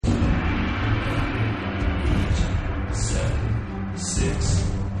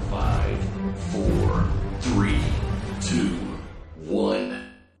4, 3, 2, 1.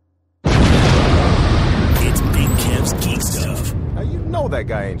 It's Big Kev's Geek Stuff. Now you know that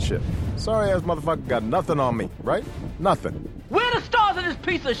guy ain't shit. Sorry ass motherfucker got nothing on me, right? Nothing. Where are the stars of this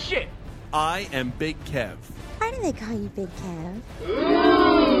piece of shit? I am Big Kev. Why do they call you Big Kev?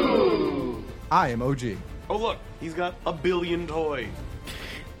 I am OG. Oh look, he's got a billion toys.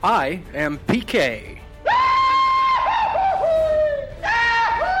 I am PK.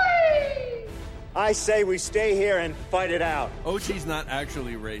 I say we stay here and fight it out. OG's not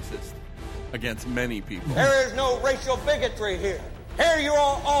actually racist against many people. There is no racial bigotry here. Here you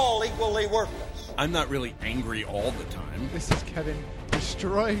are all equally worthless. I'm not really angry all the time. This is Kevin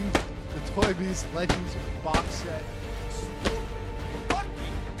destroying the Toy Biz Legends box set. Fucking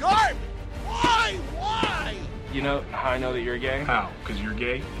garbage! Why? You know how I know that you're gay? How? Because you're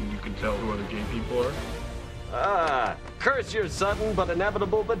gay and you can tell who other gay people are? Ah, curse your sudden but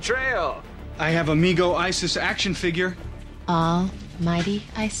inevitable betrayal. I have Amigo Isis action figure. Almighty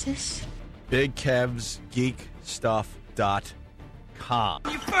Isis? Big Kev's Geek Stuff.com.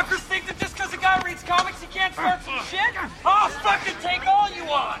 You fuckers think that just because a guy reads comics he can't start some shit? I'll fucking take all you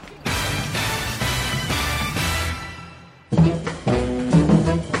want!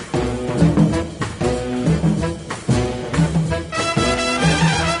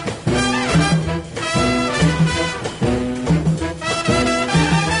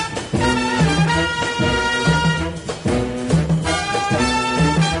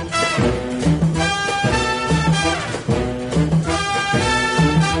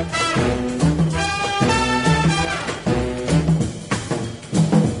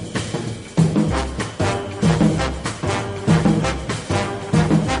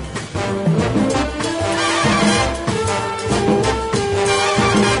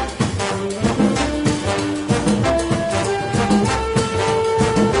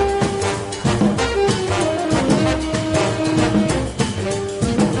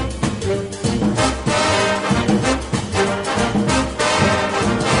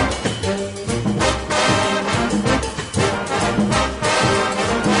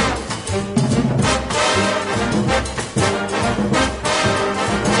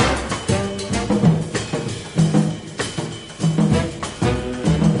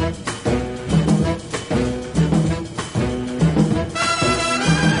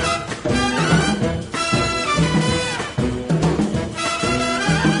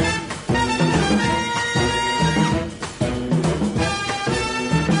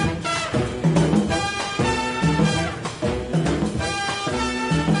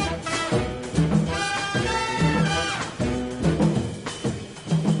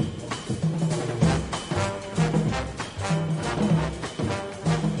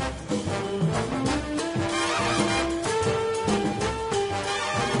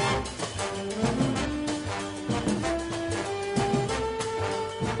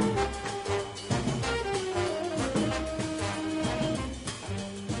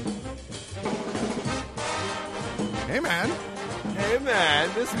 Hey, man. Hey, man,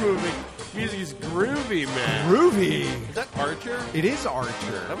 this music's groovy, man. Groovy. Is that Archer? It is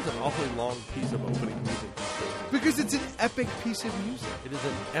Archer. That was an awfully long piece of opening music. Because it's an epic piece of music. It is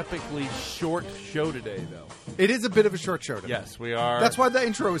an epically short show today, though. It is a bit of a short show today. Yes, we are. That's why the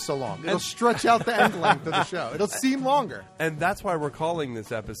intro is so long. It'll stretch out the end length of the show. It'll seem longer. And that's why we're calling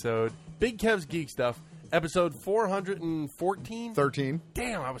this episode Big Kev's Geek Stuff, episode 414? 13.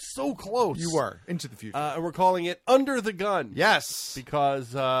 Damn, I was so close. You were. Into the future. And we're calling it Under the Gun. Yes.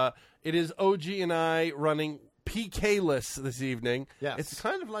 Because it is OG and I running PK-less this evening. Yes. It's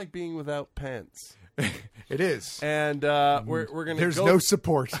kind of like being without pants. It is. And we're going to There's no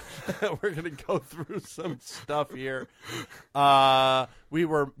support. We're going to go through some stuff here. We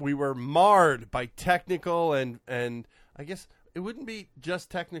were marred by technical and I guess it wouldn't be just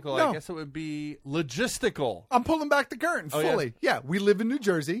technical. No. I guess it would be logistical. I'm pulling back the curtain fully. Yeah, we live in New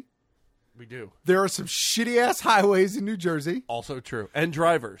Jersey. We do. There are some shitty-ass highways in New Jersey. Also true. And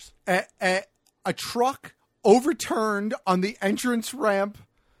drivers. A truck overturned on the entrance ramp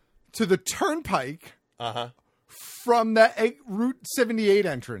to the turnpike from the Route 78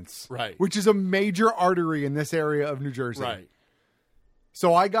 entrance. Right. Which is a major artery in this area of New Jersey. Right.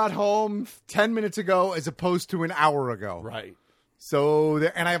 So I got home 10 minutes ago as opposed to an hour ago. Right. So,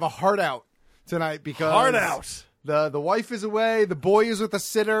 and I have a heart out tonight because... Heart out. The wife is away, the boy is with a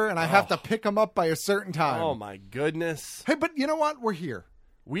sitter, and I have to pick him up by a certain time. Oh, my goodness. Hey, but you know what? We're here.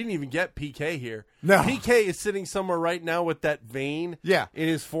 We didn't even get PK here. No. PK is sitting somewhere right now with that vein Yeah. in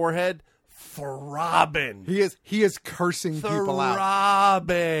his forehead throbbing. He is cursing people out.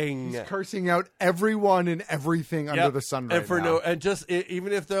 Throbbing. He's cursing out everyone and everything under the sun right and for now.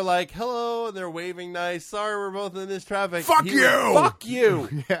 Even if they're like, hello, and they're waving nice, sorry, we're both in this traffic. Fuck you! Fuck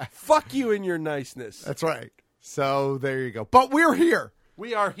you! Yeah. Fuck you and your niceness. That's right. So there you go. But we're here.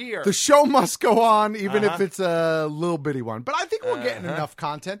 We are here. The show must go on, even if it's a little bitty one. But I think we're getting enough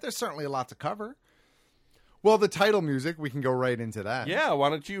content. There's certainly a lot to cover. Well, the title music, we can go right into that. Yeah, why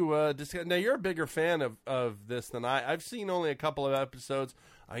don't you discuss? Now, you're a bigger fan of this than I. I've seen only a couple of episodes.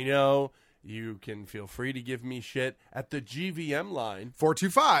 I know you can feel free to give me shit at the GVM line.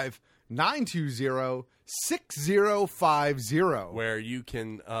 425-920-6050. Where you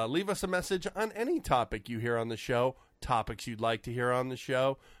can leave us a message on any topic you hear on the show, topics you'd like to hear on the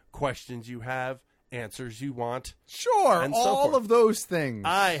show, questions you have, answers you want. Sure, and so all forth. of those things.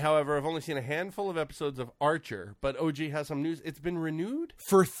 I, however, have only seen a handful of episodes of Archer, but OG has some news. It's been renewed?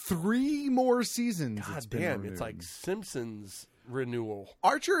 For 3 more seasons. God damn, it's like Simpsons renewal.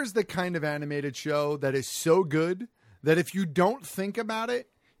 Archer is the kind of animated show that is so good that if you don't think about it,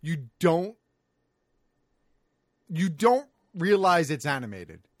 you don't realize it's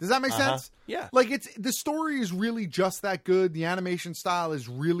animated. Does that make sense? Yeah. Like the story is really just that good. The animation style is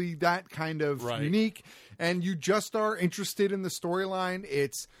really that kind of unique, and you just are interested in the storyline.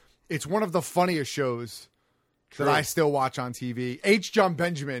 It's one of the funniest shows that I still watch on TV. H. John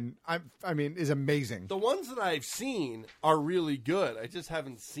Benjamin, I mean, is amazing. The ones that I've seen are really good. I just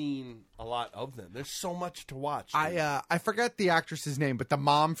haven't seen a lot of them. There's so much to watch. I forget the actress's name, but the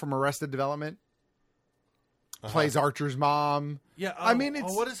mom from Arrested Development plays Archer's mom. Yeah, I mean,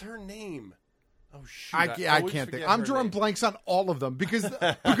 it's what is her name? Oh shoot, I can't think. I'm drawing blanks on all of them because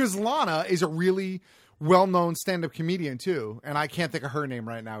Lana is a really well-known stand-up comedian too, and I can't think of her name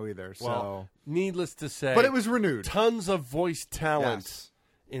right now either. So, well, needless to say, but it was renewed. Tons of voice talent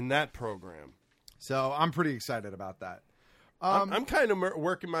in that program. So I'm pretty excited about that. I'm kind of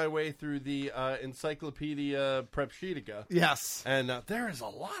working my way through the Encyclopedia Prepsheetica. Yes. And there is a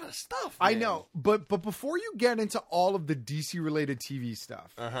lot of stuff, I man. know, but before you get into all of the DC-related TV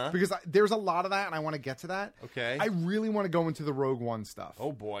stuff, because there's a lot of that, and I want to get to that, okay. I really want to go into the Rogue One stuff.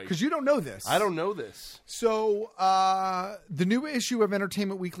 Oh, boy. Because you don't know this. I don't know this. So, the new issue of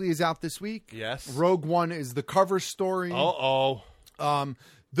Entertainment Weekly is out this week. Yes. Rogue One is the cover story. Uh-oh.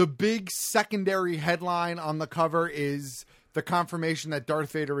 The big secondary headline on the cover is the confirmation that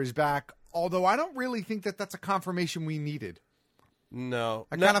Darth Vader is back, although I don't really think that that's a confirmation we needed. No.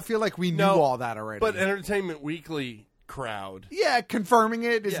 I kind of feel like we knew all that already. But Entertainment Weekly crowd. Yeah, confirming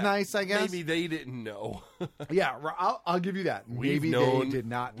it is nice, I guess. Maybe they didn't know. Yeah, I'll give you that. Maybe they did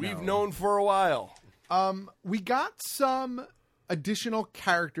not know. We've known for a while. We got some additional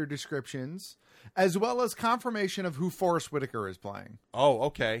character descriptions, as well as confirmation of who Forrest Whitaker is playing. Oh,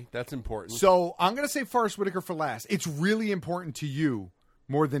 okay. That's important. So I'm going to say Forrest Whitaker for last. It's really important to you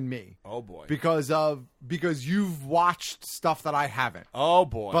more than me. Oh, boy. Because you've watched stuff that I haven't. Oh,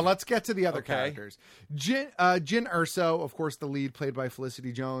 boy. But let's get to the other characters. Jyn Erso, of course, the lead, played by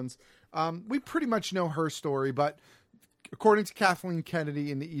Felicity Jones. We pretty much know her story, but according to Kathleen Kennedy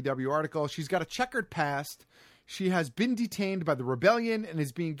in the EW article, she's got a checkered past. She has been detained by the rebellion and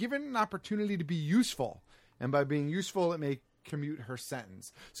is being given an opportunity to be useful. And by being useful, it may commute her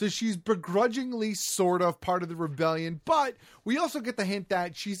sentence. So she's begrudgingly sort of part of the rebellion, but we also get the hint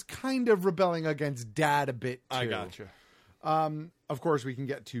that she's kind of rebelling against Dad a bit too. I gotcha. Of course, we can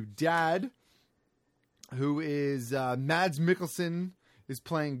get to Dad, who is Mads Mikkelsen, is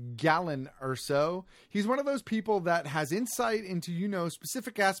playing Galen Erso. He's one of those people that has insight into,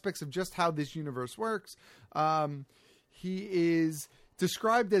 specific aspects of just how this universe works. He is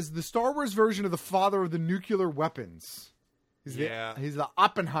described as the Star Wars version of the father of the nuclear weapons. He's the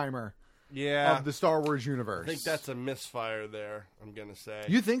Oppenheimer of the Star Wars universe. I think that's a misfire there, I'm going to say.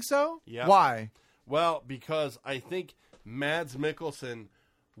 You think so? Yeah. Why? Well, because I think Mads Mikkelsen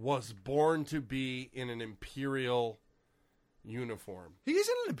was born to be in an Imperial uniform. He's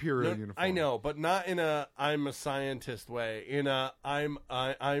in an Imperial uniform. I know, but not in a I'm a scientist way. In a I'm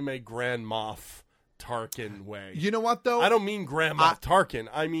a Grand Moff Tarkin way. You know what, though? I don't mean Grand Moff Tarkin.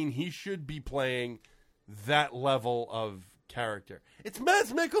 I mean he should be playing that level of character. It's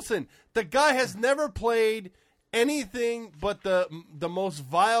Mads Mikkelsen. The guy has never played anything but the most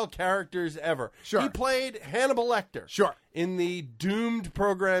vile characters ever. Sure. He played Hannibal Lecter. Sure. In the doomed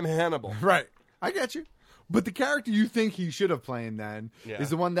program Hannibal. Right. I get you. But the character you think he should have played then is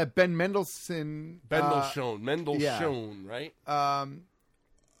the one that Ben Mendelsohn... Mendelsohn, right?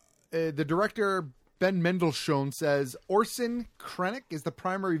 The director, Ben Mendelsohn, says Orson Krennic is the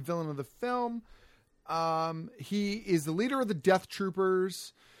primary villain of the film. He is the leader of the Death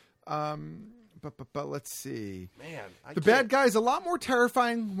Troopers. But let's see. Man, the bad guy is a lot more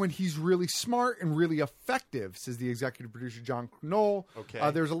terrifying when he's really smart and really effective, says the executive producer John Knoll. Okay.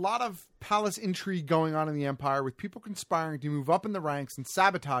 There's a lot of palace intrigue going on in the Empire with people conspiring to move up in the ranks and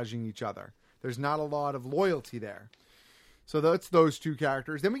sabotaging each other. There's not a lot of loyalty there. So that's those two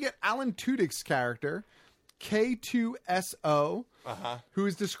characters. Then we get Alan Tudyk's character, K2SO, who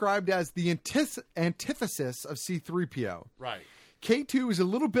is described as the antithesis of C-3PO. Right. K2 is a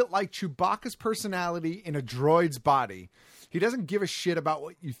little bit like Chewbacca's personality in a droid's body. He doesn't give a shit about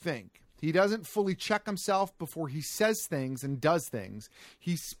what you think. He doesn't fully check himself before he says things and does things.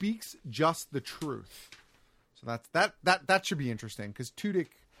 He speaks just the truth. So that should be interesting because Tudyk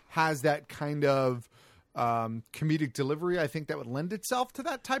has that kind of comedic delivery. I think that would lend itself to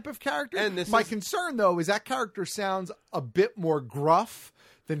that type of character. And my concern, though, is that character sounds a bit more gruff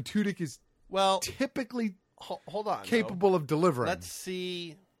than Tudyk is typically hold on, capable of delivering. Let's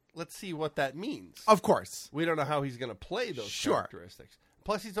see what that means. Of course. We don't know how he's going to play those characteristics.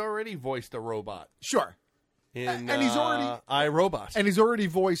 Plus, he's already voiced a robot. Sure. And he's already iRobot. And he's already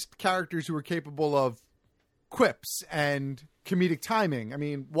voiced characters who are capable of quips and comedic timing. I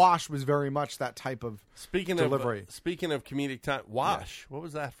mean, Wash was very much that type of delivery. Speaking of comedic time, Wash, what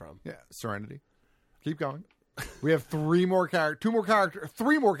was that from? Yeah, Serenity. Keep going. We have three more characters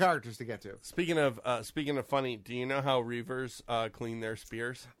to get to. Speaking of funny, do you know how Reavers clean their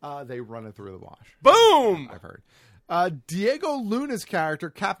spears? They run it through the wash. Boom! I've heard. Diego Luna's character,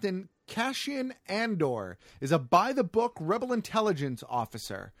 Captain Cassian Andor, is a by-the-book rebel intelligence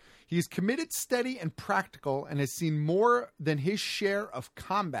officer. He is committed, steady, and practical, and has seen more than his share of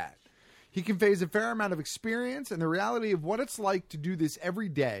combat. He conveys a fair amount of experience and the reality of what it's like to do this every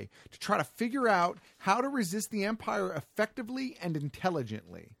day, to try to figure out how to resist the Empire effectively and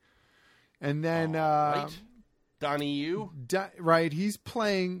intelligently. And then... Donnie Yu? Right, he's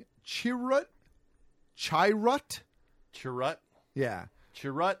playing Chirrut? Chirrut? Yeah.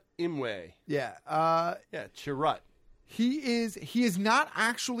 Chirrut Imwe. Yeah. Chirrut. He is not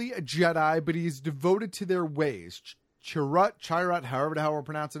actually a Jedi, but he is devoted to their ways. Chirrut, however the hell we're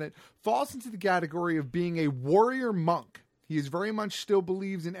pronouncing it, falls into the category of being a warrior monk. He is very much still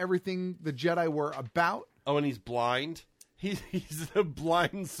believes in everything the Jedi were about. Oh, and he's blind? He's a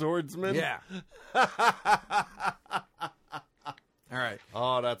blind swordsman? Yeah. All right.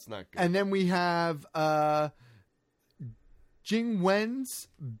 Oh, that's not good. And then we have Jing Wen's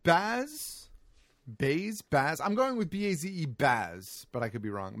Baz. I'm going with B-A-Z-E, Baz, but I could be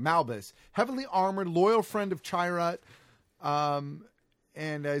wrong. Malbus, heavily armored, loyal friend of Chirrut, and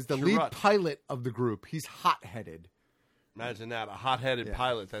as the lead pilot of the group. He's hot-headed. Imagine that, a hot-headed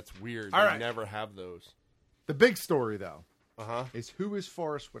pilot. That's weird. All They right. never have those. The big story, though, Uh-huh. is who is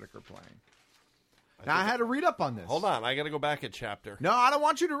Forrest Whitaker playing? Now, I had to read up on this. Hold on, I got to go back a chapter. No, I don't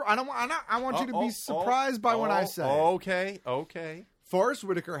want you to. I want you to be surprised by what I say. Okay. Forrest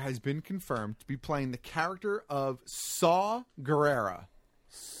Whitaker has been confirmed to be playing the character of Saw Gerrera.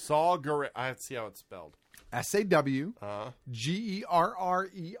 Saw Gerrera. I have to see how it's spelled. Sawgerrera.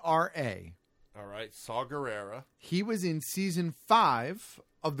 All right, Saw Gerrera. He was in season 5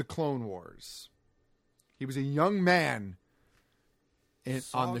 of the Clone Wars. He was a young man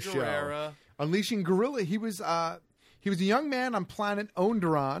on the show. Unleashing guerrilla. He was a young man on planet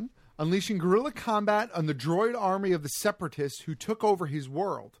Onderon, unleashing guerrilla combat on the droid army of the Separatists who took over his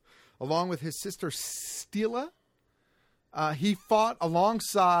world. Along with his sister Steela, he fought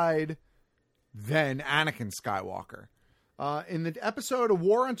alongside then Anakin Skywalker. In the episode A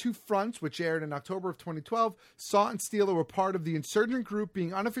War on Two Fronts, which aired in October of 2012, Saw and Steela were part of the insurgent group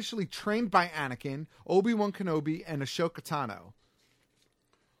being unofficially trained by Anakin, Obi-Wan Kenobi, and Ahsoka Tano.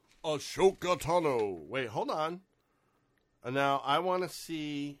 Ahsoka Tano. Wait, hold on. Now, I want to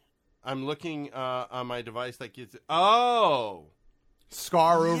see... I'm looking on my device like it's... Oh!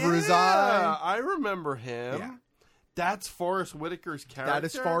 Scar over his eye. I remember him. Yeah. That's Forrest Whitaker's character? That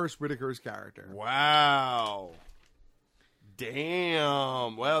is Forrest Whitaker's character. Wow.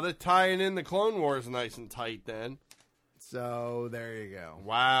 Damn. Well, they're tying in the Clone Wars nice and tight then. So, there you go.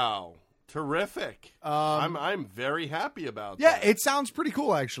 Wow. Terrific. I'm very happy about that. Yeah, it sounds pretty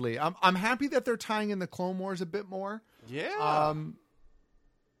cool, actually. I'm happy that they're tying in the Clone Wars a bit more. Yeah.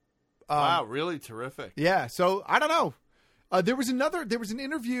 Wow, really terrific. Yeah, so I don't know. There was an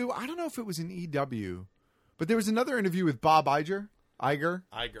interview. I don't know if it was in EW, but there was another interview with Bob Iger.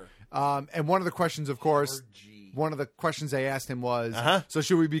 And one of the questions, of course, one of the questions they asked him was, so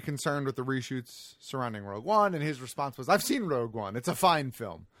should we be concerned with the reshoots surrounding Rogue One? And his response was, I've seen Rogue One. It's a fine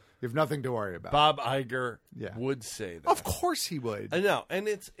film. You have nothing to worry about. Bob Iger would say that. Of course he would. I know, and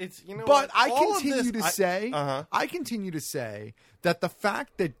it's you know. But what? I All of continue this, to say, I continue to say that the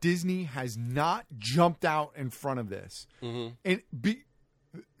fact that Disney has not jumped out in front of this, and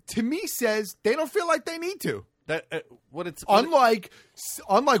to me says they don't feel like they need to. That unlike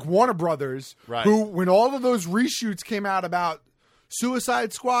Warner Brothers, right. who when all of those reshoots came out about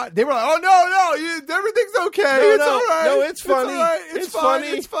Suicide Squad, they were like, "Oh no, everything's okay. It's all right. No, it's funny. It's fine.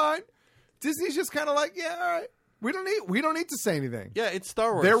 It's fine." Disney's just kind of like, "Yeah, all right. We don't need to say anything." Yeah, it's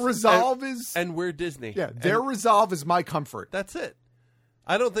Star Wars. Their resolve is, and we're Disney. Yeah, their resolve is my comfort. That's it.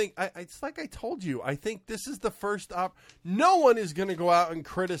 I don't think it's like I told you. I think this is the first no one is going to go out and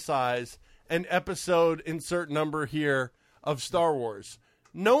criticize an episode insert number here of Star Wars.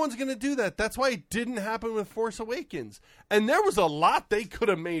 No one's going to do that. That's why it didn't happen with Force Awakens. And there was a lot they could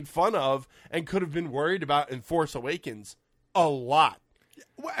have made fun of and could have been worried about in Force Awakens. A lot.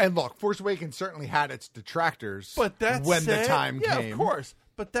 And look, Force Awakens certainly had its detractors. But that when said, the time yeah, came, of course.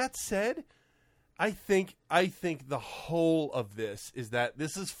 But that said, I think the whole of this is that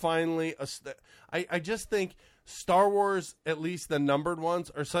this is finally I just think Star Wars, at least the numbered ones,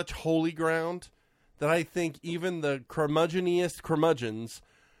 are such holy ground that I think even the curmudgeoniest curmudgeons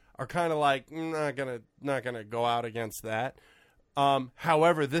are kind of like not gonna go out against that.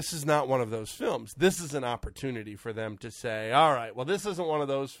 However, this is not one of those films. This is an opportunity for them to say, all right, well, this isn't one of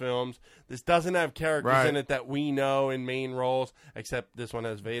those films. This doesn't have characters in it that we know in main roles, except this one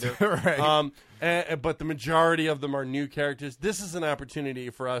has Vader. Right. But the majority of them are new characters. This is an opportunity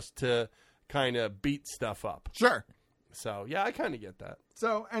for us to kind of beat stuff up. Sure. So, yeah, I kind of get that.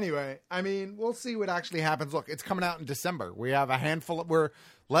 So, anyway, I mean, we'll see what actually happens. Look, it's coming out in December. We have we're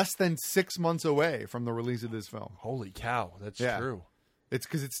less than 6 months away from the release of this film. Holy cow, that's true. It's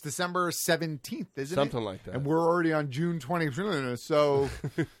because it's December 17th, isn't it? Something like that. And we're already on June 20th, so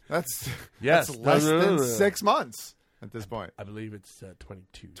that's yes. less than 6 months at this point. I believe it's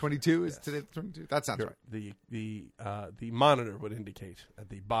 22. 22 is today 22? That sounds right. The monitor would indicate at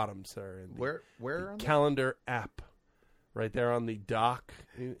the bottom, sir. In the, where the calendar app. Right there on the dock.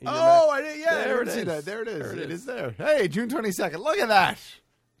 I didn't see that. There it is. It is there. Hey, June 22nd. Look at that.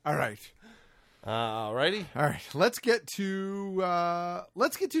 All right. Alrighty. All right. Let's get to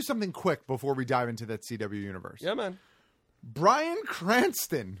something quick before we dive into that CW universe. Yeah, man. Bryan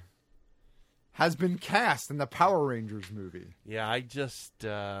Cranston has been cast in the Power Rangers movie. Yeah, I just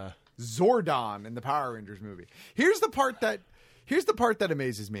Zordon in the Power Rangers movie. Here's the part that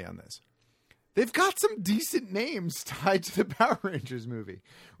amazes me on this. They've got some decent names tied to the Power Rangers movie,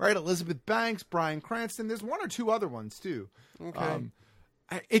 right? Elizabeth Banks, Bryan Cranston. There's one or two other ones too. Okay.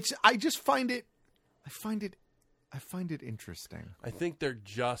 I just find it interesting. I think they're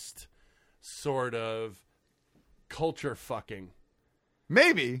just sort of culture fucking.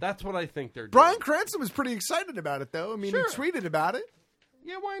 Maybe that's what I think they're doing. Bryan Cranston was pretty excited about it, though. I mean, Sure. he tweeted about it.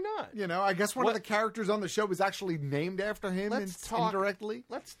 Yeah, why not? You know, I guess one of the characters on the show was actually named after him indirectly.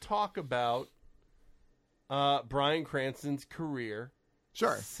 Let's talk about Bryan Cranston's career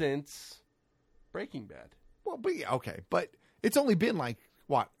since Breaking Bad. Well, but yeah, okay. But it's only been like,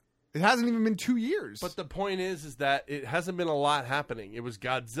 what? It hasn't even been 2 years. But the point is that it hasn't been a lot happening. It was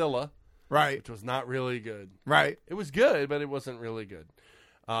Godzilla. Right. Which was not really good. Right. It was good, but it wasn't really good.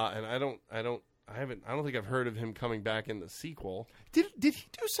 And I don't think I've heard of him coming back in the sequel. Did he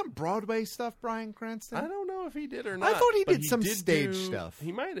do some Broadway stuff, Bryan Cranston? I don't know if he did or not. I thought he did some stage stuff.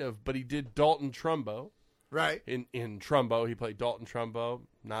 He might have, but he did Dalton Trumbo. Right. In Trumbo, he played Dalton Trumbo.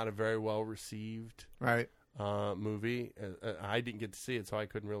 Not a very well received movie. I didn't get to see it, so I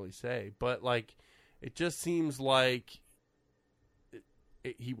couldn't really say. But like, it just seems like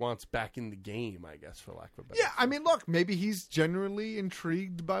he wants back in the game, I guess, for lack of a better. Yeah, I mean, look, maybe he's genuinely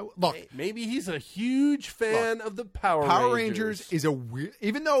intrigued by. Look, maybe he's a huge fan of the Power Rangers. Power Rangers is a weird,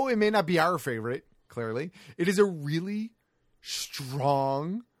 even though it may not be our favorite. Clearly, it is a really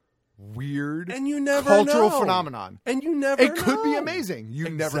strong, weird, and you never cultural know. phenomenon. And you never. It could be amazing. You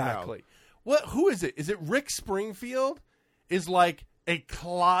never know. Exactly. What? Who is it? Is it Rick Springfield? Is like a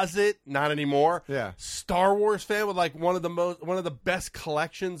closet, not anymore. Yeah. Star Wars fan with like one of the best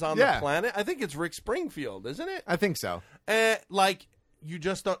collections on the planet. I think it's Rick Springfield, isn't it? I think so. Like you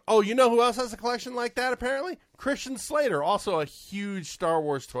just don't. Oh, you know who else has a collection like that? Apparently, Christian Slater, also a huge Star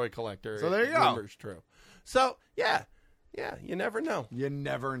Wars toy collector. So there you go. Numbers true. So yeah, you never know. You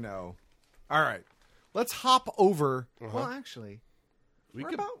never know. All right, let's hop over. Well, actually,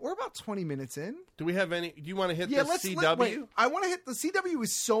 We're about 20 minutes in. Do we have any? Do you want to hit the CW? Wait, I want to hit the CW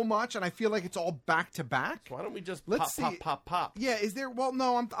is so much, and I feel like it's all back to back. Why don't we just Let's pop? Yeah, is there? Well,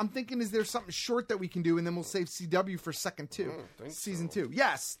 no, I'm thinking, is there something short that we can do, and then we'll save CW for season 2.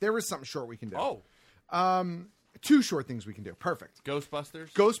 Yes, there is something short we can do. Oh, 2 short things we can do. Perfect.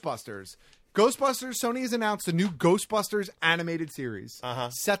 Ghostbusters. Sony has announced a new Ghostbusters animated series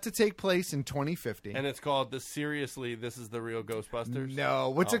set to take place in 2050. And it's called This is the Real Ghostbusters? No.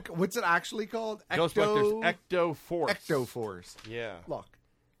 What's it actually called? Ghostbusters Ecto Force. Ecto Force. Yeah. Look.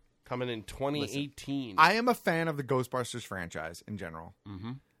 Coming in 2018. I am a fan of the Ghostbusters franchise in general.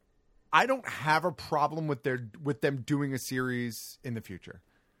 Mm-hmm. I don't have a problem with them doing a series in the future.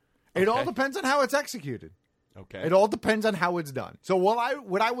 It all depends on how it's executed. Okay. It all depends on how it's done. So what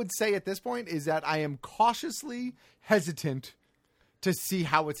I would say at this point is that I am cautiously hesitant to see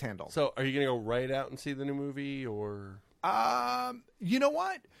how it's handled. So are you going to go right out and see the new movie, or? You know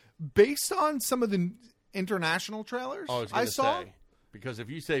what? Based on some of the international trailers I saw. Because if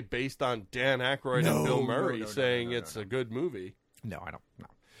you say based on Dan Aykroyd and Bill Murray saying it's a good movie. No, I don't.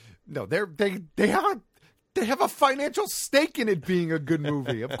 No, they have a financial stake in it being a good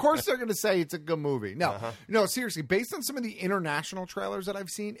movie. Of course they're going to say it's a good movie. No, seriously, based on some of the international trailers that I've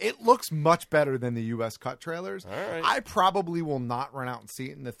seen, it looks much better than the U.S. cut trailers. All right. I probably will not run out and see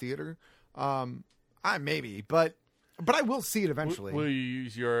it in the theater. Maybe, but I will see it eventually. Will you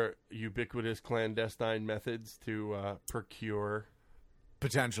use your ubiquitous clandestine methods to procure?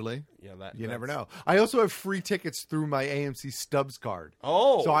 Potentially. Yeah, you never know. I also have free tickets through my AMC Stubbs card.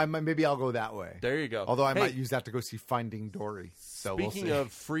 Oh. So maybe I'll go that way. There you go. Although I might use that to go see Finding Dory. So speaking we'll see.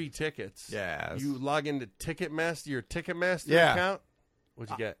 of free tickets, yes. You log into Ticketmaster, your Ticketmaster account.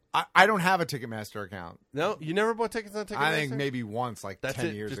 What'd you get? I don't have a Ticketmaster account. No? You never bought tickets on Ticketmaster? I think maybe once, like That's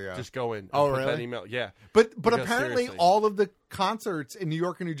 10 years ago. Just go in. Oh, put really? That email. Yeah. But apparently all of the concerts in New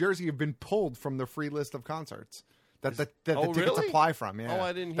York and New Jersey have been pulled from the free list of concerts. That the tickets really? apply from, yeah. Oh,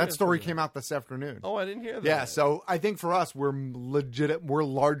 I didn't hear that story came out this afternoon. Oh, I didn't hear that. Yeah, so I think for us, we're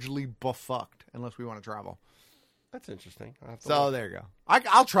largely buffucked unless we want to travel. That's interesting. So there you go.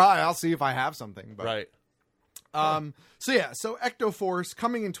 I'll try. I'll see if I have something. But. Right. So Ecto Force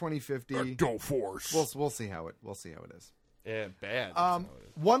coming in 2050. Ecto Force. We'll see how it is. Yeah, bad.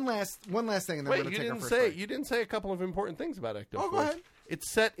 One last thing, and then we're going to take our first break. You didn't say a couple of important things about Ecto Force. Go ahead. It's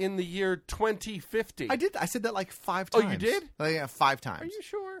set in the year 2050. I did. I said that like 5 times. Oh, you did? Yeah, 5 times. Are you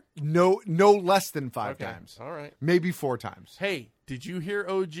sure? No less than 5 times. All right. Maybe 4 times. Hey, did you hear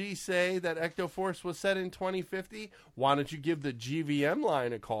OG say that Ecto Force was set in 2050? Why don't you give the GVM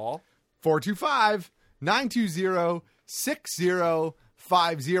line a call?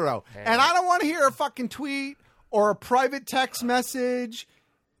 425-920-6050. And I don't want to hear a fucking tweet or a private text message.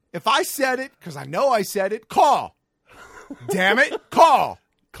 If I said it, because I know I said it, call. Damn it, call.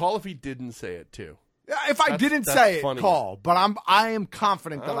 Call if he didn't say it too. If I didn't say it, funny. Call. But I am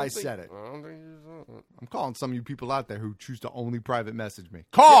confident that I said it. I don't think you said it. I'm calling some of you people out there who choose to only private message me.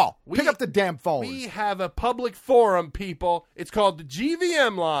 Call. Pick up the damn phone. We have a public forum, people. It's called the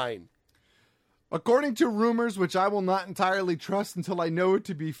GVM line. According to rumors, which I will not entirely trust until I know it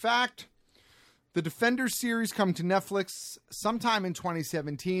to be fact, the Defenders series come to Netflix sometime in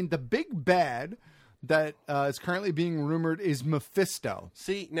 2017. The big bad that is currently being rumored is Mephisto.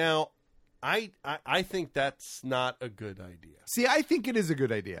 See, now, I think that's not a good idea. See, I think it is a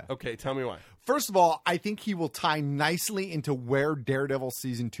good idea. Okay, tell me why. First of all, I think he will tie nicely into where Daredevil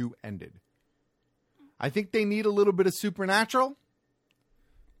Season 2 ended. I think they need a little bit of supernatural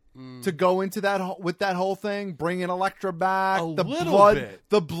to go into that with that whole thing. Bring in Elektra back.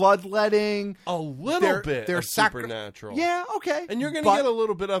 The bloodletting. A little bit of supernatural. Yeah, okay. And you're going to get a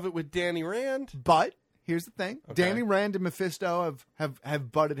little bit of it with Danny Rand. But here's the thing. Okay. Danny Rand and Mephisto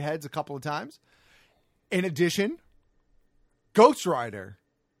have butted heads a couple of times. In addition, Ghost Rider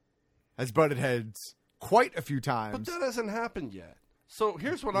has butted heads quite a few times. But that hasn't happened yet. So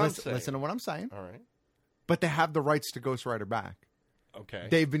here's what I'm saying. Listen to what I'm saying. All right. But they have the rights to Ghost Rider back. Okay.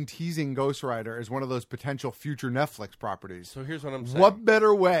 They've been teasing Ghost Rider as one of those potential future Netflix properties. So here's what I'm saying. What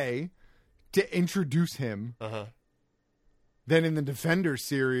better way to introduce him than in the Defenders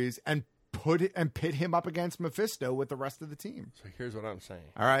series and pit him up against Mephisto with the rest of the team? So here's what I'm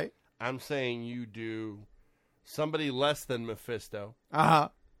saying. All right. I'm saying you do somebody less than Mephisto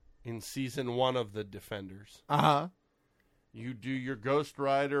in season 1 of the Defenders. You do your Ghost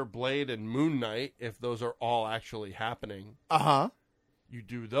Rider, Blade, and Moon Knight if those are all actually happening. You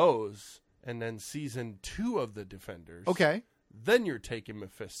do those, and then season 2 of the Defenders. Okay. Then you're taking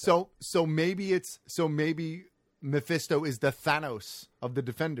Mephisto. So maybe Mephisto is the Thanos of the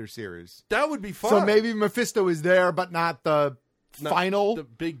Defender series. That would be fun. So maybe Mephisto is there, but not the final, the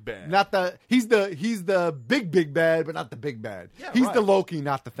big bad. Not the he's the big bad, but not the big bad. Yeah, he's right. the Loki,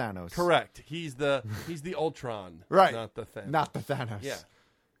 not the Thanos. Correct. He's the Ultron, right? Not the Thanos. Not the Thanos. Yeah,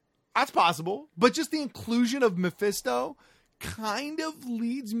 that's possible. But just the inclusion of Mephisto kind of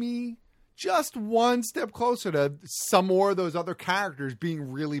leads me just one step closer to some more of those other characters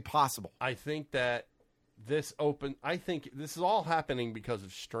being really possible. I think that I think this is all happening because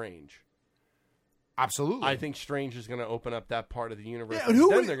of Strange. Absolutely. I think Strange is going to open up that part of the universe. Yeah, and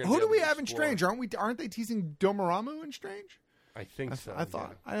who do we have have in Strange? Aren't they teasing Dormammu in Strange? I think so. I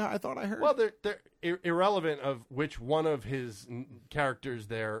thought I heard. Well, they're irrelevant of which one of his characters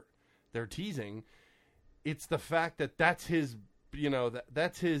they're teasing. It's the fact that that's his,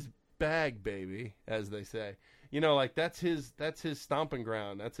 that's his bag, baby, as they say. Like that's his stomping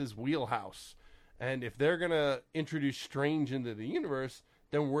ground. That's his wheelhouse. And if they're going to introduce Strange into the universe,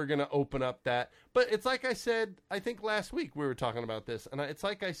 then we're going to open up that. But it's like I said, I think last week we were talking about this, and it's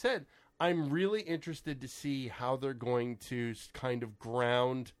like I said, I'm really interested to see how they're going to kind of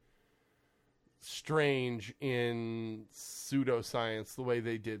ground Strange in pseudoscience the way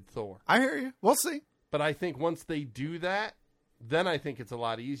they did Thor. I hear you. We'll see. But I think once they do that, then I think it's a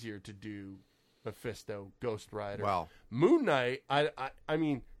lot easier to do Mephisto, Ghost Rider. Well, Moon Knight, I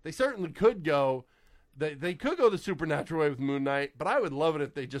mean, they certainly could go... They could go the supernatural way with Moon Knight, but I would love it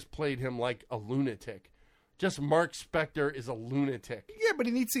if they just played him like a lunatic. Just Mark Spector is a lunatic. Yeah, but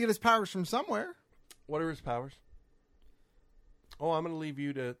he needs to get his powers from somewhere. What are his powers? Oh, I'm going to leave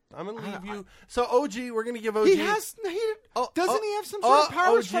you. So, OG, we're going to give OG. Doesn't he have some sort of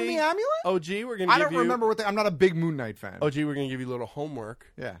powers from the amulet? OG, we're going to I don't remember I'm not a big Moon Knight fan. OG, we're going to give you a little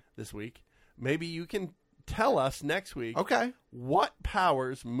homework this week. Maybe you can tell us next week what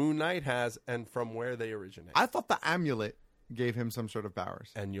powers Moon Knight has and from where they originate. I thought the amulet gave him some sort of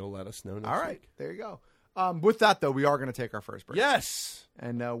powers. And you'll let us know next week. All right, week. there you go. With that, though, we are going to take our first break. Yes.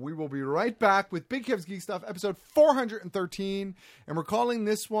 And we will be right back with Big Kev's Geek Stuff, episode 413. And we're calling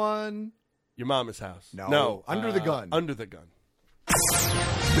this one... Your Mama's House. No. Under the Gun. Under the Gun.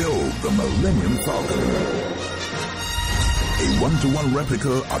 Build the Millennium Falcon. A 1-to-1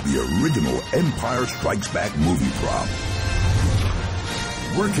 replica of the original Empire Strikes Back movie prop.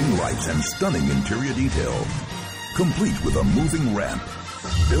 Working lights and stunning interior detail. Complete with a moving ramp.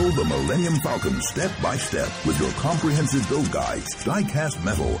 Build the Millennium Falcon step by step with your comprehensive build guide, die-cast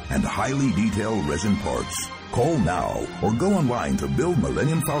metal, and highly detailed resin parts. Call now or go online to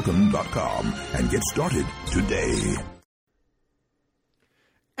buildmillenniumfalcon.com and get started today.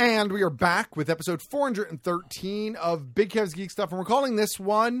 And we are back with episode 413 of Big Kev's Geek Stuff, and we're calling this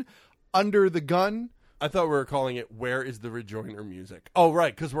one Under the Gun. I thought we were calling it Where is the Rejoinder Music? Oh,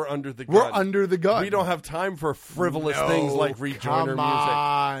 right, because we're under the gun. We're under the gun. We don't have time for frivolous things like Rejoinder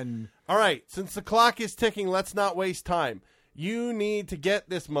music. All right, since the clock is ticking, let's not waste time. You need to get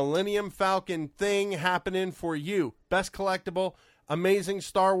this Millennium Falcon thing happening for you. Best collectible, amazing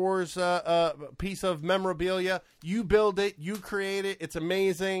Star Wars piece of memorabilia. You build it. You create it. It's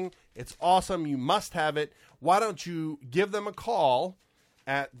amazing. It's awesome. You must have it. Why don't you give them a call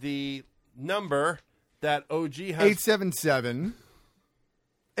at the number that OG has?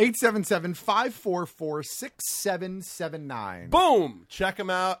 877-544-6779. Boom! Check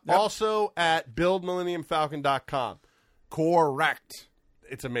them out. Yep. Also at buildmillenniumfalcon.com. Correct.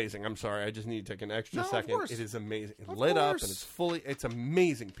 It's amazing. I'm sorry. I just need to take an extra second. It is amazing. It of lit course. up and it's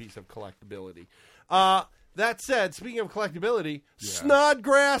amazing piece of collectability. That said, speaking of collectability,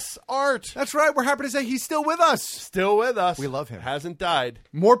 Snodgrass Art. That's right. We're happy to say he's still with us. Still with us. We love him. Hasn't died.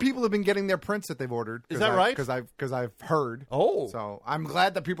 More people have been getting their prints that they've ordered. Is that right? Because I've heard. Oh. So I'm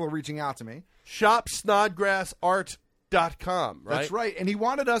glad that people are reaching out to me. Shop SnodgrassArt.com, right? That's right. And he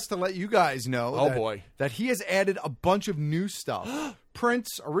wanted us to let you guys know that he has added a bunch of new stuff.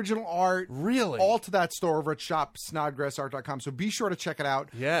 Prints, original art. Really? All to that store over at shopsnodgrassart.com. So be sure to check it out.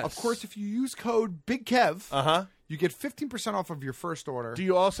 Yes. Of course, if you use code BIGKEV, you get 15% off of your first order. Do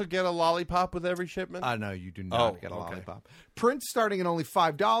you also get a lollipop with every shipment? No, you do not get a lollipop. Prints starting at only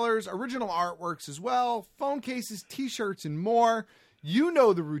 $5. Original artworks as well. Phone cases, T-shirts, and more. You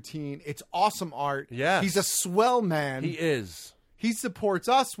know the routine. It's awesome art. Yes. He's a swell man. He is. He supports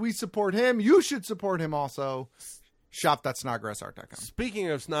us. We support him. You should support him also. Shop.snodgrassart.com. Speaking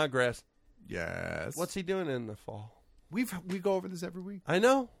of Snodgrass. Yes. What's he doing in the fall? We go over this every week. I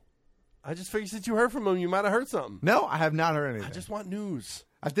know. I just figured since you heard from him, you might have heard something. No, I have not heard anything. I just want news.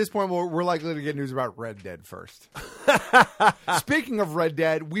 At this point, we're likely to get news about Red Dead first. Speaking of Red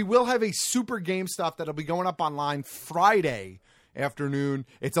Dead, we will have a Super Game Stuff that'll be going up online Friday afternoon.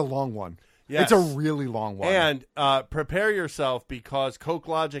 It's a long one. Yes. It's a really long one. And prepare yourself because Coke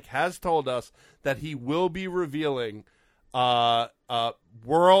Logic has told us that he will be revealing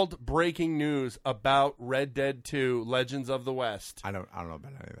World breaking news about Red Dead 2: Legends of the West. I don't know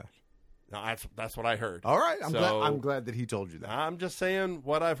about any of that. No, that's what I heard. All right, I'm glad that he told you that. I'm just saying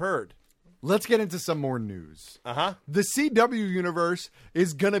what I've heard. Let's get into some more news. Uh-huh. The CW universe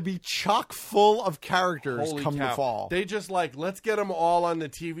is going to be chock full of characters Holy come cow. the fall. They just let's get them all on the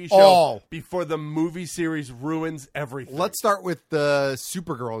TV show All. before the movie series ruins everything. Let's start with the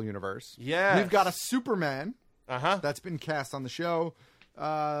Supergirl universe. Yes. We've got a Superman Uh-huh. that's been cast on the show.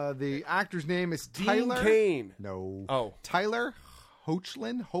 The actor's name is Dean Tyler. Cain. No. Oh. Tyler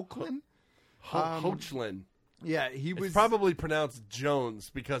Hoechlin? Hoechlin. Yeah, he was It's probably pronounced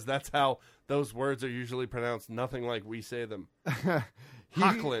Jones because that's how those words are usually pronounced. Nothing like we say them.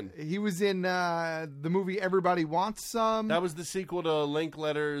 Hoechlin. He was in the movie Everybody Wants Some. That was the sequel to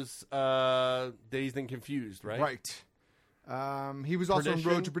Linkletter's Dazed and Confused, right? Right. He was also in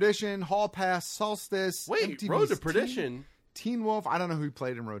Road to Perdition, Hall Pass, Solstice. Wait, MTV's Road to Perdition? Teen Wolf. I don't know who he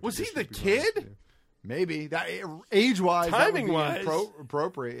played in Road to Was he Perdition. the kid? Maybe. That age-wise, Timing-wise. that would be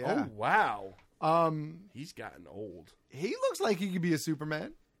appropriate, yeah. Oh, wow. He's gotten old. He looks like he could be a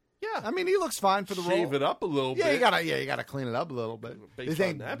Superman. Yeah. I mean, he looks fine for the role. Shave it up a little bit. You gotta clean it up a little bit. Based This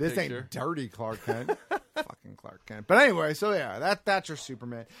on that ain't picture. dirty Clark Kent. Fucking Clark Kent. But anyway, so yeah, that's your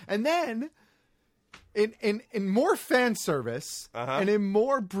Superman. And then in more fan service and in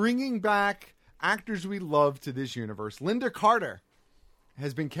more bringing back actors we love to this universe, Linda Carter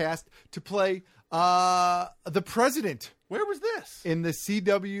has been cast to play the president. Where was this? In the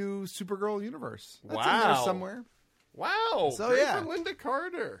CW Supergirl universe. That's in Wow. there somewhere. Wow. So, Great yeah. for Linda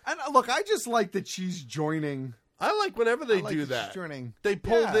Carter. And look, I just like that she's joining. I like whenever they I like do that that. she's joining. They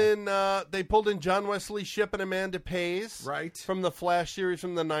pulled in John Wesley Shipp and Amanda Pays, right, from the Flash series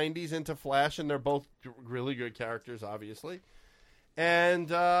from the '90s into Flash, and they're both really good characters, obviously. And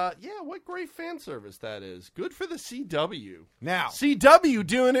what great fan service that is. Good for the CW. Now, CW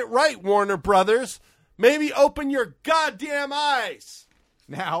doing it right, Warner Brothers. Maybe open your goddamn eyes.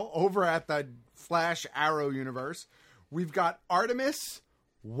 Now, over at the Flash Arrow universe, we've got Artemis,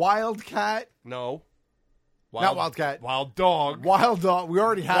 Wildcat. No. Not Wildcat. Wild Dog. Wild Dog. We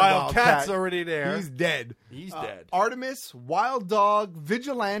already had Wildcat's Wildcat. already there. He's dead. He's dead. Artemis, Wild Dog,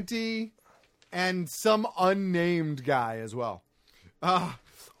 Vigilante, and some unnamed guy as well.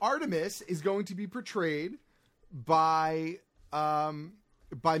 Artemis is going to be portrayed by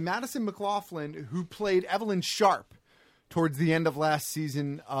Madison McLaughlin, who played Evelyn Sharp towards the end of last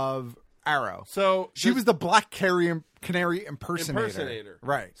season of Arrow. So she was the Black Canary impersonator.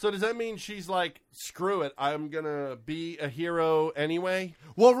 Right. So does that mean she's like, screw it, I'm going to be a hero anyway?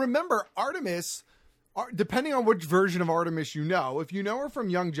 Well, remember, Artemis, depending on which version of Artemis you know, if you know her from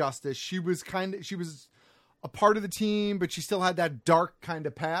Young Justice, she was a part of the team, but she still had that dark kind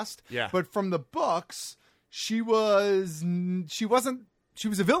of past. Yeah. But from the books, she was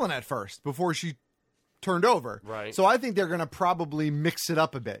a villain at first before she turned over. Right. So I think they're going to probably mix it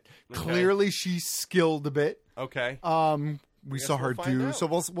up a bit. Okay. Clearly, she's skilled a bit. Okay. We saw her do, so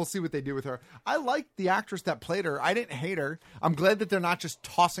we'll see what they do with her. I like the actress that played her. I didn't hate her. I'm glad that they're not just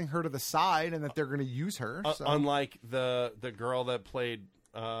tossing her to the side and that they're going to use her. So. Unlike the girl that played,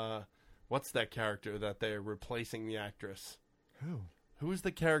 what's that character that they're replacing the actress? Who is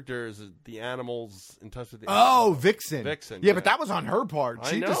the character? Is it the animals in touch with the animals? Vixen. Vixen. Yeah, but that was on her part.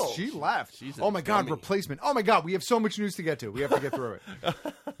 I know. She left. She's oh my God, dummy. replacement. Oh my God, we have so much news to get to. We have to get through it.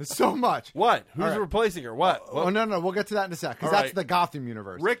 There's so much. What? Who's All right. replacing her? What? Oh, no. We'll get to that in a sec, because All that's right. the Gotham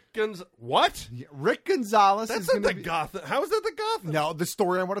universe. What? Yeah, Rick Gonzalez That's is not going to the be... Gotham. How is that the Gotham? No, the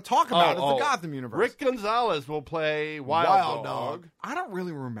story I want to talk about is the Gotham universe. Rick Gonzalez will play Wild Dog. I don't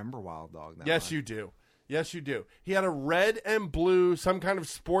really remember Wild Dog that Yes, much. you do. Yes, you do. He had a red and blue, some kind of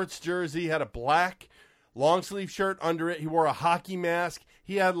sports jersey. He had a black long sleeve shirt under it. He wore a hockey mask.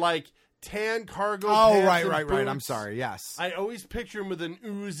 He had like tan cargo pants. Right. Boots. I'm sorry. Yes. I always picture him with an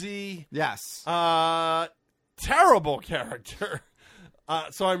Uzi. Yes. Terrible character.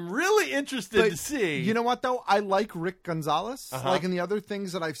 So I'm really interested to see. You know what, though? I like Rick Gonzalez, Uh-huh. like in the other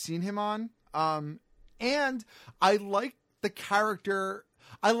things that I've seen him on. And I like the character.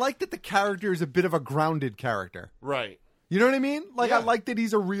 I like that the character is a bit of a grounded character. Right. You know what I mean? Like, Yeah. I like that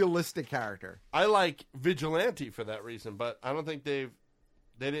he's a realistic character. I like Vigilante for that reason, but I don't think they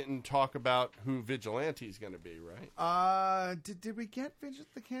didn't talk about who Vigilante is going to be, right? Did we get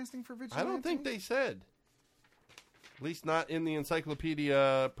the casting for Vigilante? I don't think they said. At least not in the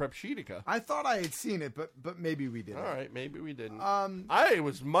Encyclopedia Prepsheetica. I thought I had seen it, but maybe we didn't. All right, maybe we didn't. I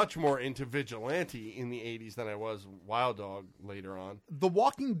was much more into Vigilante in the 80s than I was Wild Dog later on. The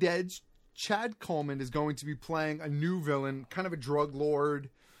Walking Dead's Chad Coleman is going to be playing a new villain, kind of a drug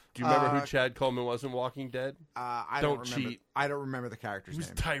lord. Do you remember who Chad Coleman was in Walking Dead? I Don't remember, cheat. I don't remember the character's It was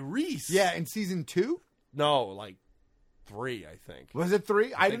name. Tyrese. Yeah, in season 2? No, like 3, I think. Was it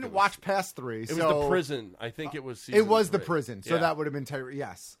 3? I didn't it was- watch past 3. It was the prison. I think it was season It was the 3. prison, so Yeah. that would have been Tyrese.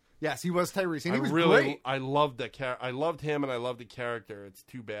 Yes. Yes, he was Tyrese, and he was really, great. I loved that I loved him, and I loved the character. It's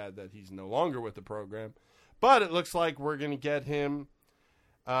too bad that he's no longer with the program. But it looks like we're going to get him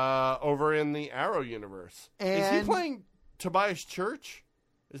over in the Arrow universe. Is he And- playing Tobias Church?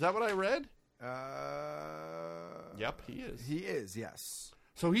 Is that what I read? Yep, he is. He is, yes.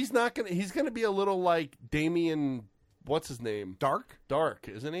 So he's not going to. He's going to be a little like Damien. What's his name? Dark,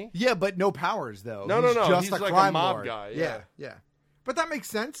 isn't he? Yeah, but no powers though. No. Just He's a like crime a mob lord. guy. Yeah. But that makes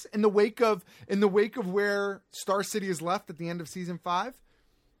sense in the wake of where Star City is left at the end of season 5.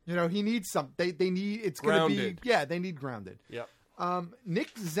 You know, he needs some. They need. It's going to be. Grounded. Yeah, they need grounded. Yep.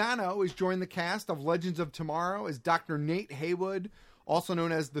 Nick Zano has joined the cast of Legends of Tomorrow as Dr. Nate Haywood, also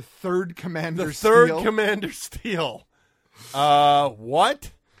known as the Third Commander. The third Steele. Commander Steele.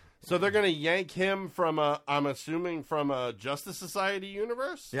 What? So they're going to yank him from I'm assuming from a Justice Society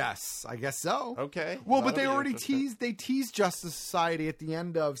universe? Yes, I guess so. Okay. Well, but That'll they be already interesting. teased Justice Society at the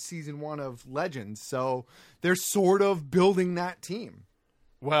end of season 1 of Legends, so they're sort of building that team.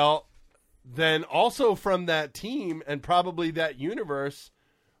 Well, then also from that team and probably that universe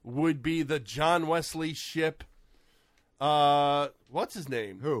would be the John Wesley ship. What's his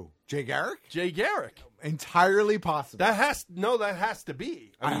name? Who? Jay Garrick? Jay Garrick. Entirely possible. That has to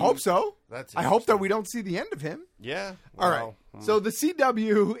be. I mean, hope so. That's I hope that we don't see the end of him. Yeah. All right. So the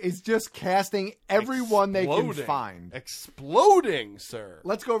CW is just casting everyone they can find. Exploding, sir.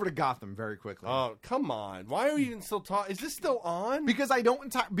 Let's go over to Gotham very quickly. Oh, come on. Why are we even still talking? Is this still on? Because I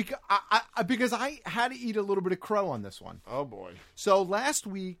don't because I had to eat a little bit of crow on this one. Oh boy. So last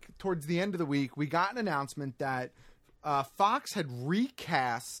week, towards the end of the week, we got an announcement that Fox had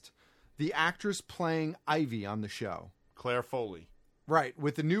recast the actress playing Ivy on the show. Claire Foley. Right,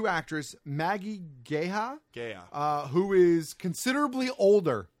 with the new actress Maggie Geha, Geha. who is considerably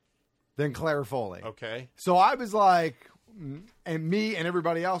older than Claire Foley. Okay. So I was like, and me and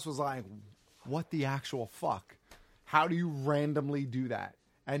everybody else was like, what the actual fuck? How do you randomly do that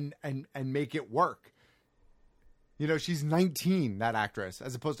and make it work? You know, she's 19, that actress,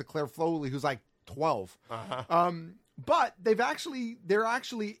 as opposed to Claire Foley, who's like 12. Uh-huh. But they're actually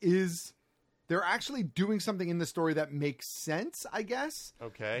doing something in the story that makes sense, I guess.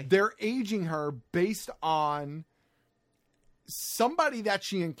 Okay. They're aging her based on somebody that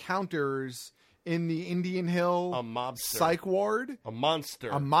she encounters in the Indian Hill psych ward. A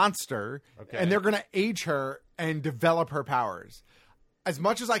monster. Okay. And they're going to age her and develop her powers. As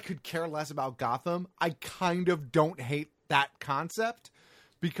much as I could care less about Gotham, I kind of don't hate that concept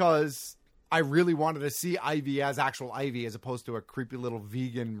because I really wanted to see Ivy as actual Ivy as opposed to a creepy little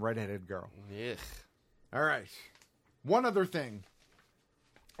vegan redheaded girl. Ugh. All right. One other thing.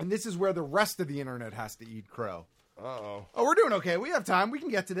 And this is where the rest of the internet has to eat crow. Uh-oh. Oh, we're doing okay. We have time. We can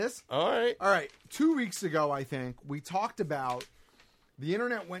get to this. All right. All right. 2 weeks ago, I think, we talked about the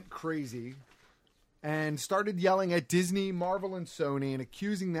internet went crazy and started yelling at Disney, Marvel, and Sony and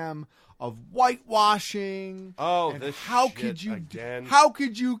accusing them of whitewashing. Oh, and this how shit could you again. How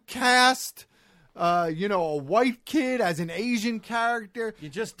could you cast a white kid as an Asian character? You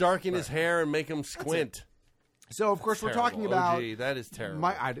just darken his hair and make him squint. So, of course, we're talking about... Oh, gee, that is terrible.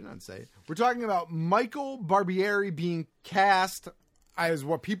 I did not say it. We're talking about Michael Barbieri being cast as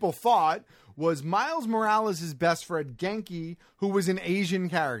what people thought was Miles Morales' best friend, Genki, who was an Asian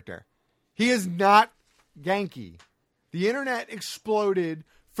character. He is not Genki. The internet exploded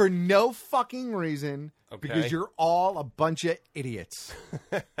for no fucking reason because you're all a bunch of idiots.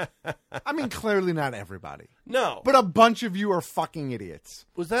 I mean, clearly not everybody. No. But a bunch of you are fucking idiots.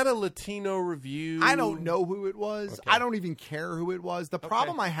 Was that a Latino review? I don't know who it was. Okay. I don't even care who it was. The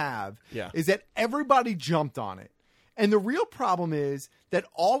problem I have Yeah. is that everybody jumped on it. And the real problem is that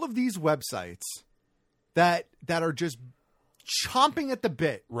all of these websites that are just chomping at the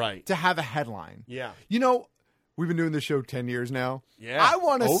bit to have a headline. Yeah. You know, we've been doing this show 10 years now. Yeah. I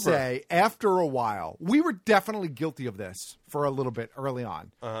want to say, after a while, we were definitely guilty of this for a little bit early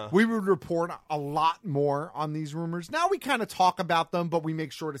on. Uh-huh. We would report a lot more on these rumors. Now we kind of talk about them, but we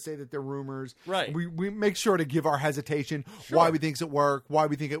make sure to say that they're rumors. Right. We make sure to give our hesitation, why we think it work, why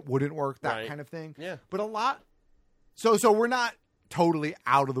we think it wouldn't work, that kind of thing. Yeah. But a lot. So we're not totally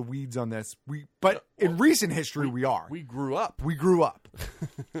out of the weeds on this. But in recent history, we are. We grew up.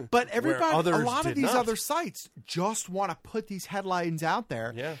 But everybody, a lot of these not. other sites just want to put these headlines out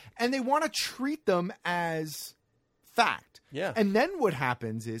there. Yeah. And they want to treat them as fact. Yeah. And then what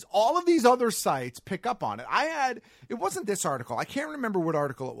happens is all of these other sites pick up on it. It wasn't this article. I can't remember what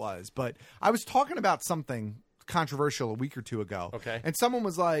article it was, but I was talking about something controversial a week or two ago. Okay. And someone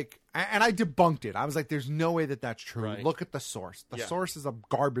was like, and I debunked it. I was like, there's no way that that's true. Right. Look at the source. The Yeah. source is a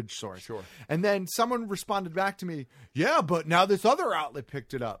garbage source. Sure. And then someone responded back to me, yeah, but now this other outlet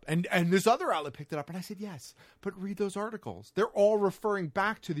picked it up. And this other outlet picked it up. And I said, yes, but read those articles. They're all referring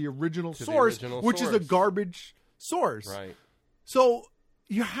back to the original source, which is a garbage source. Right. So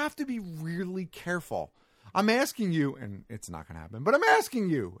you have to be really careful. I'm asking you, and it's not going to happen, but I'm asking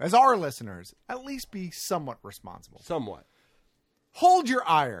you, as our listeners, at least be somewhat responsible. Somewhat. Hold your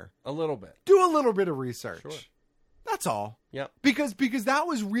ire. A little bit. Do a little bit of research. Sure. That's all. Yeah. Because that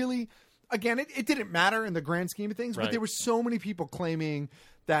was really, again, it didn't matter in the grand scheme of things, Right. but there were so many people claiming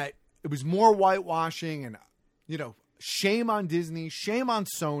that it was more whitewashing and, shame on Disney, shame on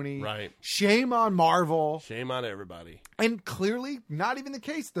Sony, Right. shame on Marvel. Shame on everybody. And clearly, not even the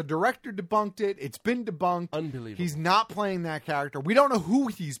case. The director debunked it. It's been debunked. Unbelievable. He's not playing that character. We don't know who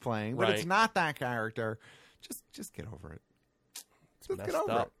he's playing, but it's Right. not that character. Just get over it. Just get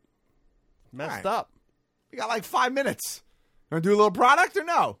over it. Messed All right. up. We got like 5 minutes. You want to do a little product or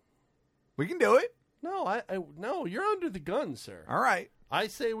no? We can do it. No, no, you're under the gun, sir. All right. I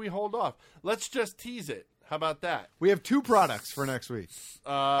say we hold off. Let's just tease it. How about that? We have 2 products for next week.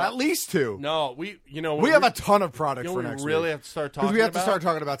 At least 2. No, We have a ton of products for next week. We really have to start talking about. Because we have to start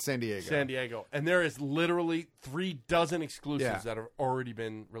talking about San Diego. San Diego. And there is literally 36 exclusives Yeah. that have already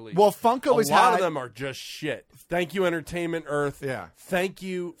been released. Well, Funko has a lot had- of them are just shit. Thank you, Entertainment Earth. Yeah. Thank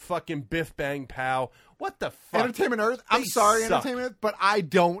you, fucking Biff Bang Pow. What the fuck? Entertainment Earth. I'm They sorry, suck. Entertainment Earth, but I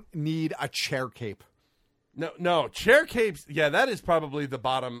don't need a chair cape. No, chair capes. Yeah, that is probably the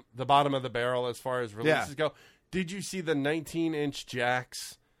bottom of the barrel as far as releases Yeah. go. Did you see the 19-inch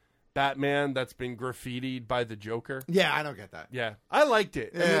Jax Batman that's been graffitied by the Joker? Yeah, I don't get that. Yeah, I liked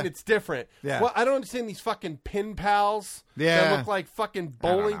it. I Yeah. mean, it's different. Yeah. Well, I don't understand these fucking pin pals Yeah. that look like fucking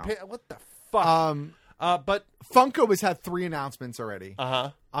bowling know. pin. What the fuck? But Funko has had 3 announcements already.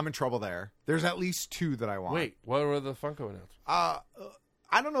 Uh-huh. I'm in trouble there. There's at least 2 that I want. Wait, what were the Funko announcements?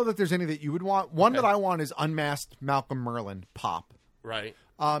 I don't know that there's any that you would want. One that I want is Unmasked Malcolm Merlin Pop. Right.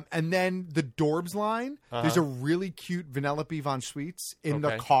 And then the Dorbs line, there's a really cute Vanellope von Sweets in the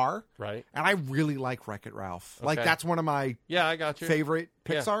Okay. car. Right. And I really like Wreck-It Ralph. Like, Okay. that's one of my Yeah, I got you. favorite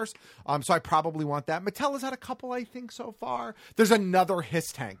Yeah. Pixar's. So I probably want that. Mattel has had a couple, I think, so far. There's another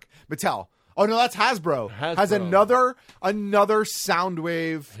Hiss Tank. Mattel. Oh, no, that's Hasbro. Has Hasbro. another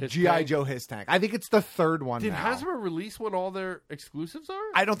Soundwave Hiss G.I. Tank? Joe Hiss Tank. I think it's the 3rd one Did now. Hasbro release what all their exclusives are?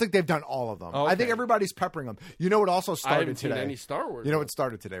 I don't think they've done all of them. Oh, I think okay. everybody's peppering them. You know what also started I haven't today? seen any Star Wars. You know what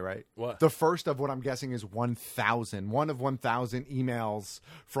started today, right? What? The first of what I'm guessing is 1,000. One of 1,000 emails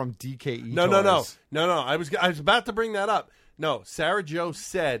from DKE. No. toys. I was about to bring that up. No, Sarah Jo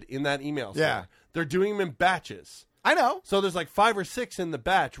said in that email. Yeah. They're doing them in batches. I know. So there's like 5 or 6 in the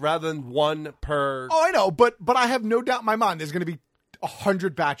batch rather than 1 per. Oh, I know, but I have no doubt in my mind there's going to be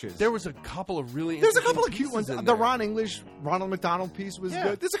 100 batches. There was a couple of really. There's a interesting couple of cute pieces ones. in The there. Ron English, Ronald McDonald piece was Yeah.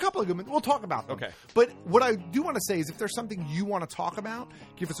 good. There's a couple of good ones. We'll talk about them. Okay. But what I do want to say is if there's something you want to talk about,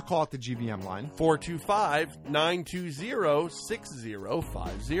 give us a call at the GVM line.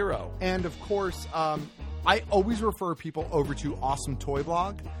 425-920-6050. And of course, I always refer people over to Awesome Toy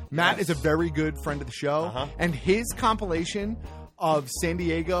Blog. Matt is a very good friend of the show, and his compilation of San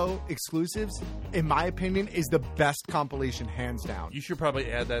Diego exclusives, in my opinion, is the best compilation, hands down. You should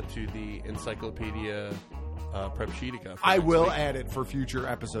probably add that to the Encyclopedia Prepsheetica. I will add it for future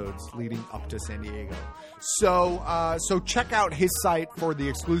episodes leading up to San Diego. So check out his site for the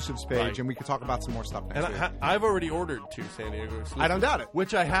exclusives page, Right. and we can talk about some more stuff next And week. I've already ordered 2 San Diego exclusives. I don't doubt it.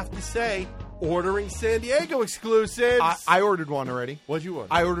 Which I have to say, ordering San Diego exclusives. I ordered one already. What'd you order?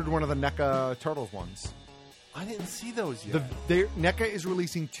 I ordered one of the NECA Turtles ones. I didn't see those yet. NECA is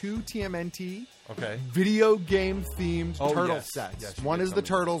releasing 2 TMNT Okay. video game themed Oh, turtle yes. sets. Yes, One you is did the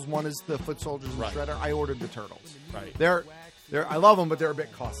tell me. Turtles, one is the Foot Soldiers and Right. Shredder. I ordered the Turtles. Right. They're I love them, but they're a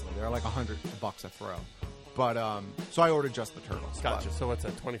bit costly. They're like $100 a throw. But so I ordered just the Turtles. Gotcha. But- So what's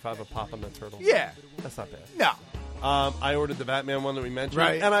that? 25 a pop on the turtle? Yeah. That's not bad. No. I ordered the Batman one that we mentioned.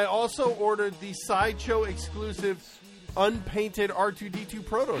 Right. And I also ordered the Sideshow exclusive unpainted R2-D2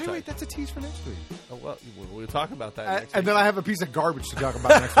 prototype. Hey, wait, that's a tease for next week. Oh, well, we'll talk about that next And week. then I have a piece of garbage to talk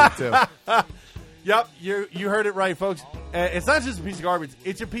about next week, too. Yep, you heard it right, folks. It's not just a piece of garbage.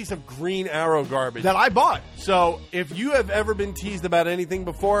 It's a piece of Green Arrow garbage. That I bought. So if you have ever been teased about anything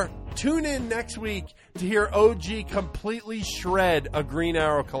before, tune in next week to hear OG completely shred a Green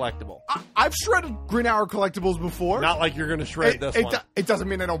Arrow collectible. I've shredded Green Arrow collectibles before. Not like you're going to shred this one. It doesn't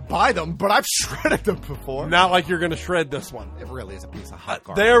mean I don't buy them, but I've shredded them before. Not like you're going to shred this one. It really is a piece of hot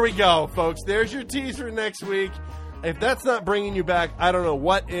garbage. There we go, folks. There's your teaser next week. If that's not bringing you back, I don't know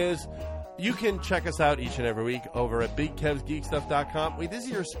what is. You can check us out each and every week over at BigKevsGeekStuff.com. Wait, this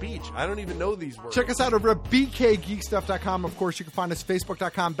is your speech. I don't even know these words. Check us out over at BKGeekStuff.com. Of course, you can find us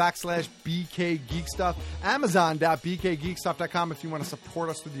Facebook.com/BKGeekStuff, Amazon.BKGeekStuff.com if you want to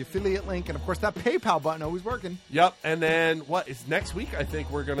support us through the affiliate link. And, of course, that PayPal button always working. Yep. And then, what is next week? I think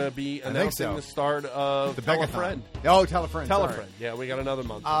we're going to be announcing the start of the Tell a Friend. Oh, Tell a Friend. Tell a Friend. Yeah, we got another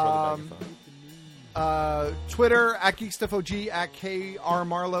month before the Begathon. Twitter, at GeekStuffOG, at KR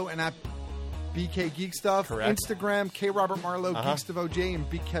Marlowe, and at BK Geek Stuff. Correct. Instagram, K Robert Marlowe, Geek Stuff OJ, and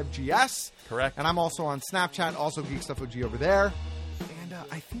BKevGS. Correct. And I'm also on Snapchat, also Geek Stuff OG over there. And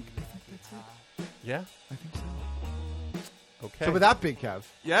I think that's it. Yeah? I think so. Okay. So with that, Big Kev.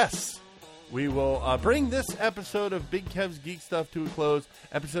 Yes. We will bring this episode of Big Kev's Geek Stuff to a close.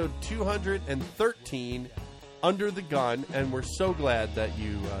 Episode 213, Under the Gun. And we're so glad that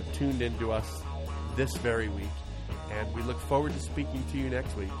you tuned in to us this very week. And we look forward to speaking to you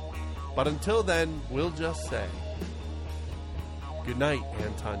next week. But until then, we'll just say, good night,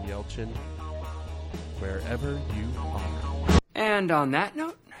 Anton Yelchin, wherever you are. And on that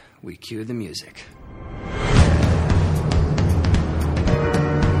note, we cue the music.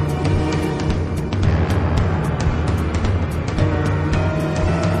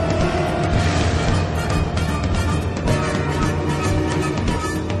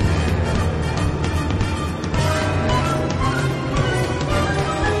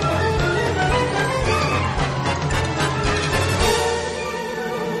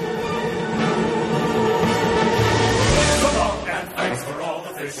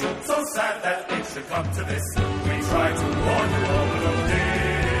 So sad that it should come to this. We try to warn you all the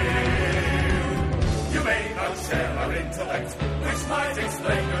day. You may not share our intellect, which might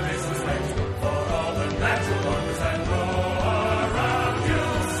explain your disrespect.